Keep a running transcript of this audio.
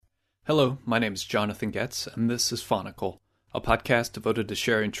Hello, my name is Jonathan Getz, and this is Phonicle, a podcast devoted to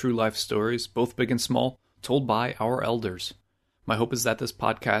sharing true life stories, both big and small, told by our elders. My hope is that this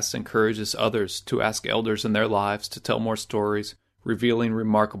podcast encourages others to ask elders in their lives to tell more stories, revealing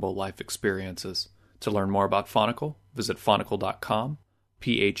remarkable life experiences. To learn more about Phonicle, visit phonicle.com,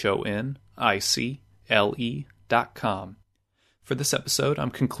 phonicle.com. For this episode,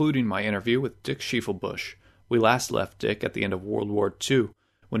 I'm concluding my interview with Dick Schiefelbusch. We last left Dick at the end of World War II,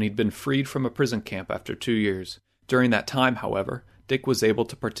 when he'd been freed from a prison camp after 2 years. During that time, however, Dick was able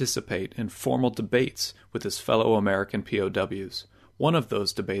to participate in formal debates with his fellow American POWs. One of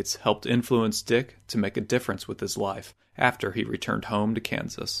those debates helped influence Dick to make a difference with his life after he returned home to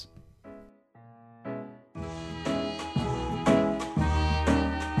Kansas.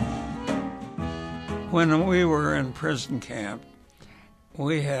 When we were in prison camp,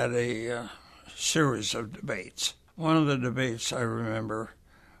 we had a series of debates. One of the debates I remember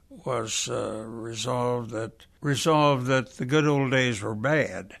was resolved that the good old days were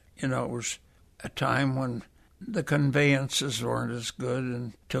bad. You know, it was a time when the conveyances weren't as good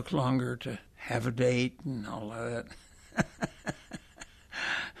and took longer to have a date and all of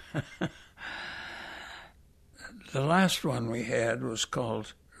that. The last one we had was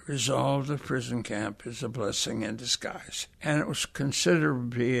called Resolve the Prison Camp is a Blessing in Disguise. And it was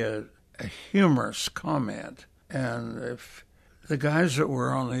considered to be a humorous comment. And if the guys that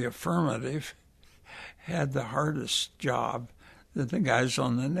were on the affirmative had the hardest job than the guys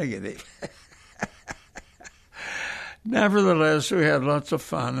on the negative. Nevertheless, we had lots of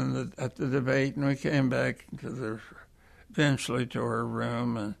fun at the debate, and we came back eventually to our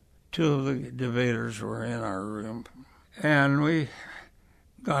room, and two of the debaters were in our room. And we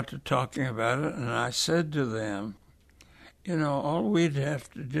got to talking about it, and I said to them, you know, all we'd have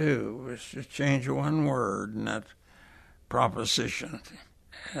to do is to change one word in that proposition,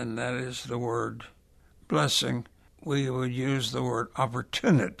 and that is the word blessing. We would use the word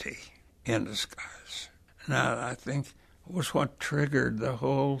opportunity in disguise. Now, I think it was what triggered the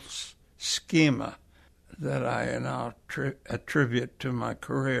whole schema that I now attribute to my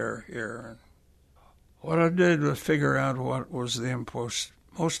career here. What I did was figure out what was the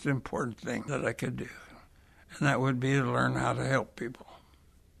most important thing that I could do, and that would be to learn how to help people.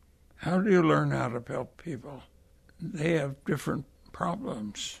 How do you learn how to help people? They have different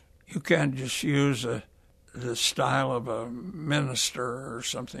problems. You can't just use the style of a minister or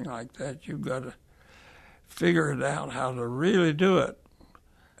something like that. You've got to figure it out how to really do it.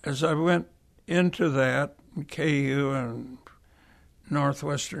 As I went into that, KU and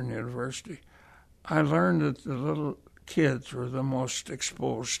Northwestern University, I learned that the little kids were the most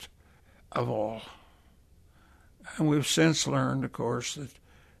exposed of all. And we've since learned, of course, that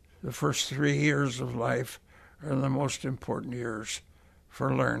the first 3 years of life are the most important years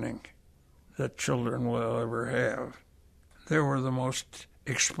for learning that children will ever have. They were the most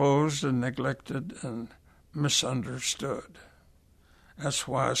exposed and neglected and misunderstood. That's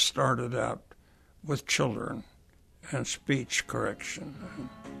why I started out with children and speech correction and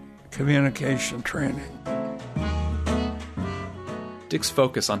communication training. Dick's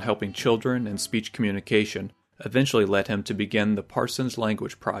focus on helping children and speech communication eventually led him to begin the Parsons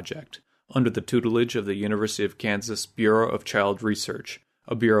Language Project, under the tutelage of the University of Kansas Bureau of Child Research,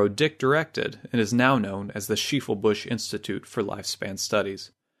 a bureau Dick directed and is now known as the Schiefelbusch Institute for Lifespan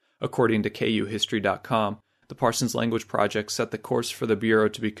Studies. According to KUHistory.com, the Parsons Language Project set the course for the bureau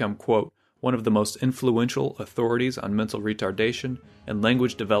to become, quote, one of the most influential authorities on mental retardation and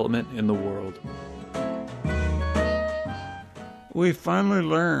language development in the world. We finally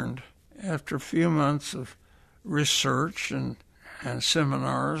learned, after a few months of research and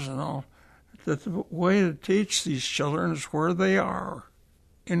seminars and all, that the way to teach these children is where they are,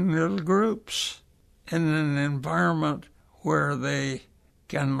 in little groups, in an environment where they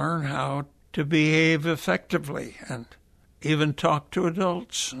can learn how to behave effectively and even talk to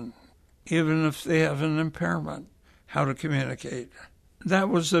adults, and even if they have an impairment, how to communicate. That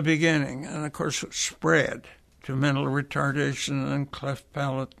was the beginning, and of course it spread to mental retardation and cleft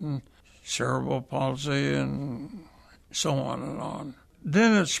palate and cerebral palsy and so on and on.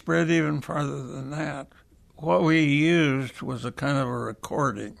 Then it spread even farther than that. What we used was a kind of a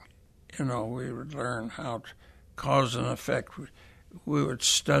recording. You know, we would learn how to cause and effect. We would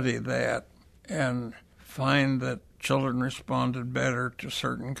study that and find that children responded better to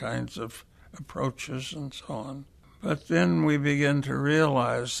certain kinds of approaches and so on. But then we began to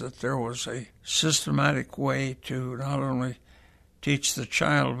realize that there was a systematic way to not only teach the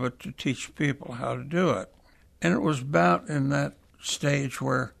child, but to teach people how to do it. And it was about in that stage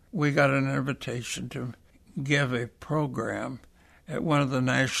where we got an invitation to give a program at one of the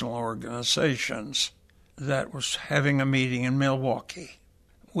national organizations that was having a meeting in Milwaukee.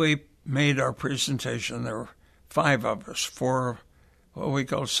 We made our presentation. There were 5 of us, 4 what we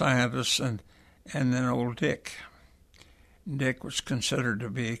call scientists, and then old Dick. Dick was considered to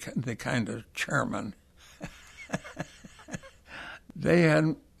be the kind of chairman. They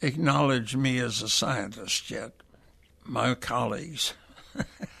hadn't acknowledged me as a scientist yet, my colleagues.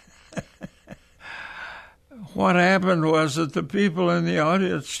 What happened was that the people in the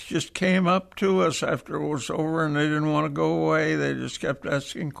audience just came up to us after it was over, and they didn't want to go away. They just kept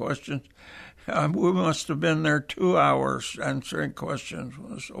asking questions. We must have been there 2 hours answering questions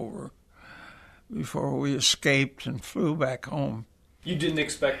when it was over before we escaped and flew back home. You didn't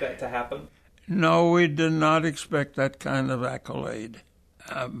expect that to happen? No, we did not expect that kind of accolade,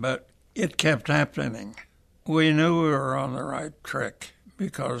 but it kept happening. We knew we were on the right track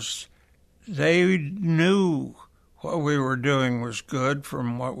because they knew what we were doing was good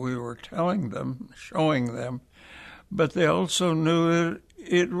from what we were telling them, showing them, but they also knew that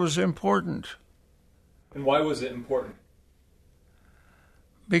it was important. And why was it important?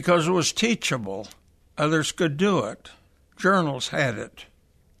 Because it was teachable. Others could do it. Journals had it.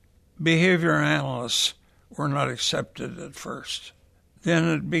 Behavior analysts were not accepted at first. Then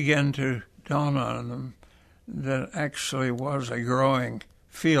it began to dawn on them that actually was a growing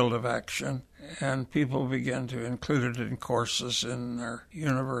field of action, and people began to include it in courses in their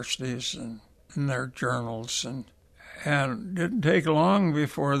universities and in their journals. And it didn't take long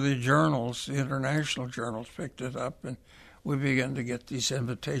before the journals, the international journals, picked it up, and we began to get these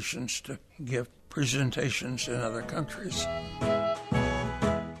invitations to give presentations in other countries.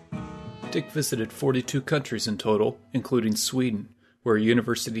 Dick visited 42 countries in total, including Sweden, where a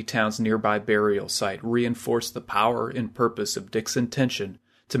university town's nearby burial site reinforced the power and purpose of Dick's intention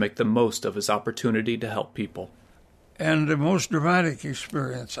to make the most of his opportunity to help people. And the most dramatic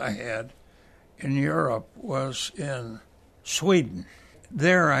experience I had in Europe was in Sweden.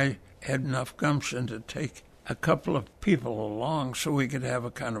 There I had enough gumption to take a couple of people along so we could have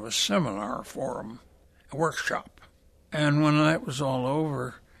a kind of a seminar for them, a workshop. And when that was all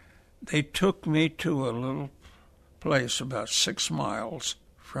over, they took me to a little place about 6 miles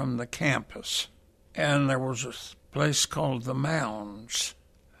from the campus. And there was a place called the Mounds.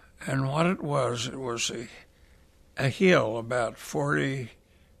 And what it was a hill about 40,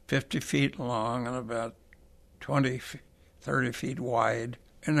 50 feet long and about 20, 30 feet wide.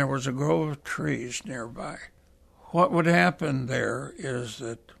 And there was a grove of trees nearby. What would happen there is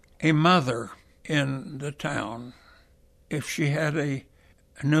that a mother in the town, if she had a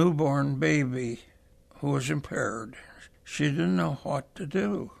newborn baby who was impaired, she didn't know what to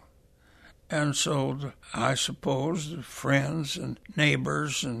do. And so I suppose the friends and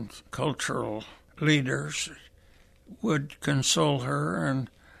neighbors and cultural leaders would console her,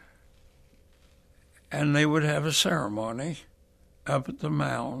 and they would have a ceremony up at the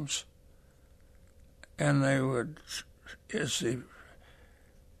Mounds. And they would, as the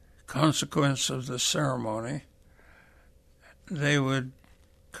consequence of the ceremony, they would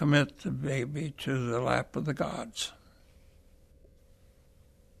commit the baby to the lap of the gods.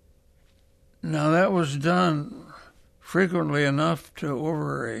 Now that was done frequently enough to,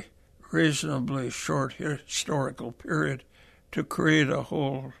 over a reasonably short historical period, to create a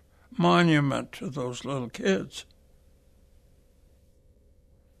whole monument to those little kids.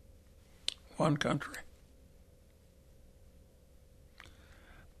 One country.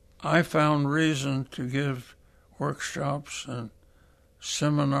 I found reason to give workshops and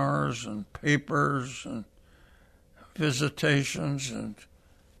seminars and papers and visitations and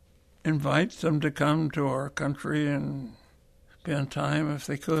invite them to come to our country and spend time if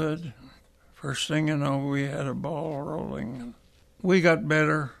they could. First thing you know, we had a ball rolling. We got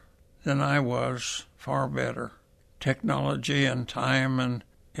better than I was, far better. Technology and time and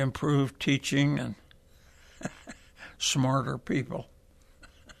improved teaching and smarter people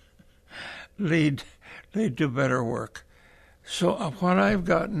lead to better work. So what I've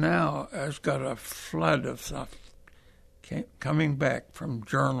got now, I've got a flood of stuff coming back from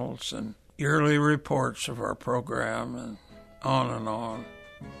journals and yearly reports of our program and on and on.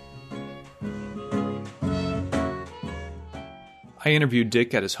 I interviewed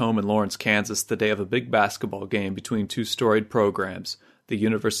Dick at his home in Lawrence, Kansas, the day of a big basketball game between 2 storied programs, the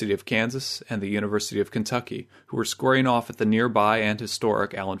University of Kansas and the University of Kentucky, who were squaring off at the nearby and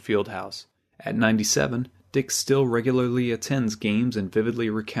historic Allen Fieldhouse. At 97, Dick still regularly attends games and vividly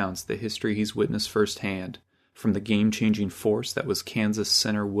recounts the history he's witnessed firsthand, from the game-changing force that was Kansas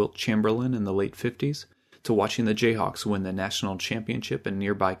center Wilt Chamberlain in the late 50s, to watching the Jayhawks win the national championship in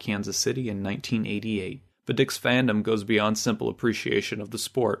nearby Kansas City in 1988. But Dick's fandom goes beyond simple appreciation of the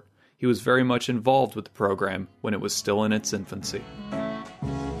sport. He was very much involved with the program when it was still in its infancy.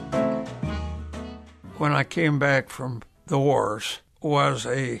 When I came back from the wars, was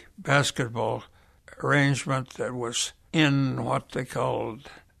a basketball arrangement that was in what they called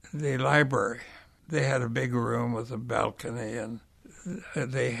the library. They had a big room with a balcony, and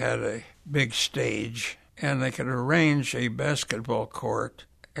they had a big stage, and they could arrange a basketball court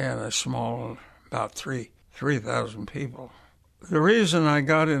and a small, about 3,000 people. The reason I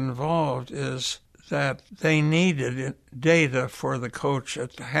got involved is that they needed data for the coach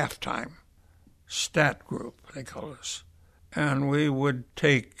at the halftime. Stat group, they call us. And we would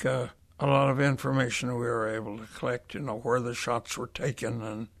take a lot of information we were able to collect, where the shots were taken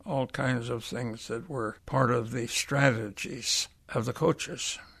and all kinds of things that were part of the strategies of the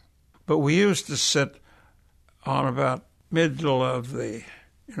coaches. But we used to sit on about middle of the,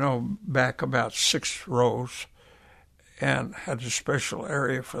 back about 6 rows, and had a special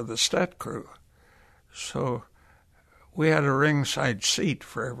area for the stat crew. So we had a ringside seat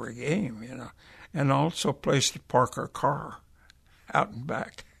for every game, and also a place to park our car out and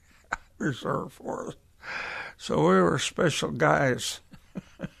back, reserved for us. So we were special guys.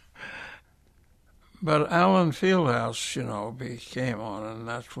 But Allen Fieldhouse, became on, and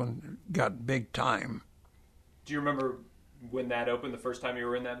that's when it got big time. Do you remember when that opened, the first time you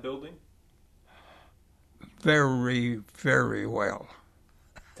were in that building? Very, very well.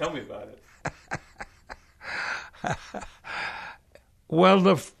 Tell me about it.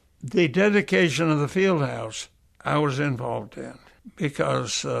 Well, the dedication of the field house I was involved in,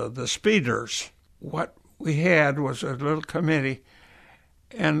 because the speeders, what we had was a little committee,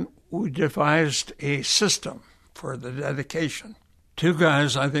 and we devised a system for the dedication. 2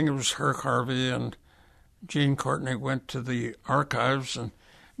 guys, I think it was Herc Harvey and Gene Courtney, went to the archives and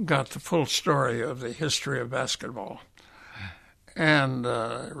got the full story of the history of basketball, and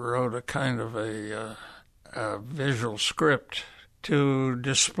wrote a kind of a visual script to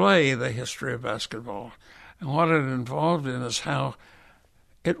display the history of basketball. And what it involved in is how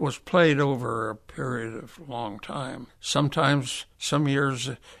it was played over a period of a long time. Sometimes, some years,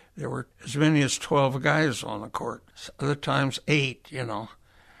 there were as many as 12 guys on the court. Other times, 8,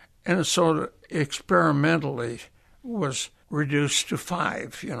 And so experimentally was reduced to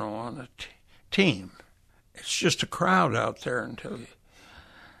 5, on a team. It's just a crowd out there until you...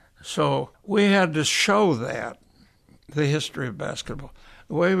 So we had to show that, the history of basketball.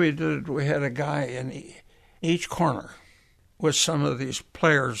 The way we did it, we had a guy in each corner with some of these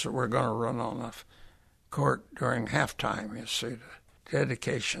players that were going to run on the court during halftime, the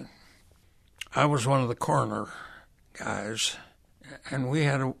dedication. I was one of the corner guys, and we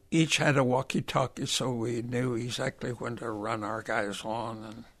each had a walkie-talkie, so we knew exactly when to run our guys on,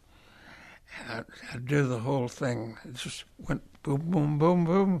 and I'd do the whole thing. It just went boom, boom, boom,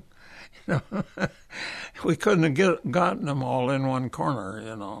 boom. We couldn't have gotten them all in one corner,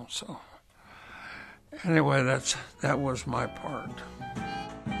 so... Anyway, that was my part.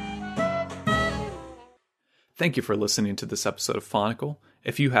 Thank you for listening to this episode of Phonicle.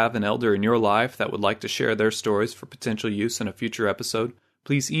 If you have an elder in your life that would like to share their stories for potential use in a future episode,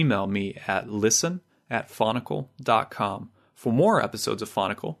 please email me at listen@phonicle.com. For more episodes of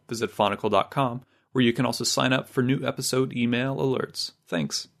Phonicle, visit phonicle.com, where you can also sign up for new episode email alerts.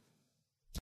 Thanks.